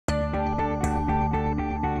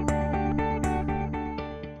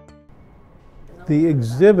The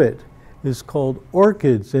exhibit is called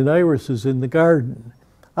Orchids and Irises in the Garden.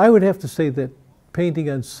 I would have to say that painting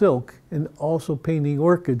on silk and also painting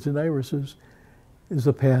orchids and irises is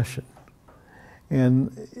a passion.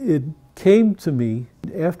 And it came to me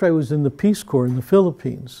after I was in the Peace Corps in the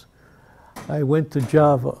Philippines. I went to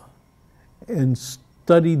Java and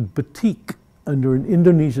studied batik under an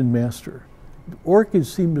Indonesian master.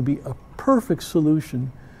 Orchids seem to be a perfect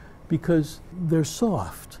solution because they're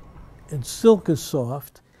soft, and silk is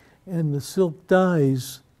soft, and the silk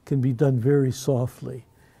dyes can be done very softly,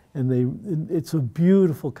 and it's a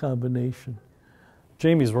beautiful combination.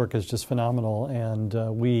 Jamie's work is just phenomenal, and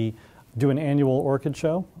we do an annual orchid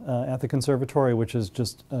show at the conservatory, which is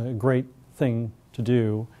just a great thing to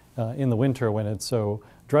do in the winter when it's so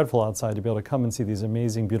dreadful outside, to be able to come and see these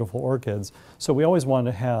amazing, beautiful orchids. So we always want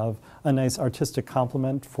to have a nice artistic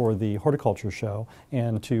complement for the horticulture show,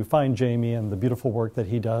 and to find Jamie and the beautiful work that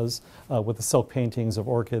he does with the silk paintings of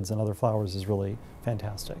orchids and other flowers is really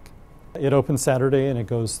fantastic. It opens Saturday and it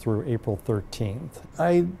goes through April 13th.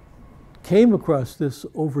 I came across this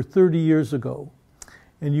over 30 years ago,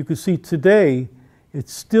 and you can see today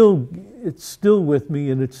it's still with me,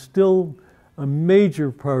 and it's still a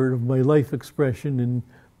major part of my life expression and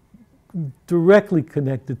directly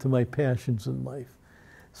connected to my passions in life.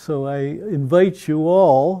 So I invite you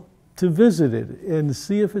all to visit it and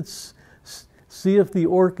see if the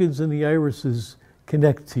orchids and the irises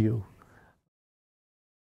connect to you.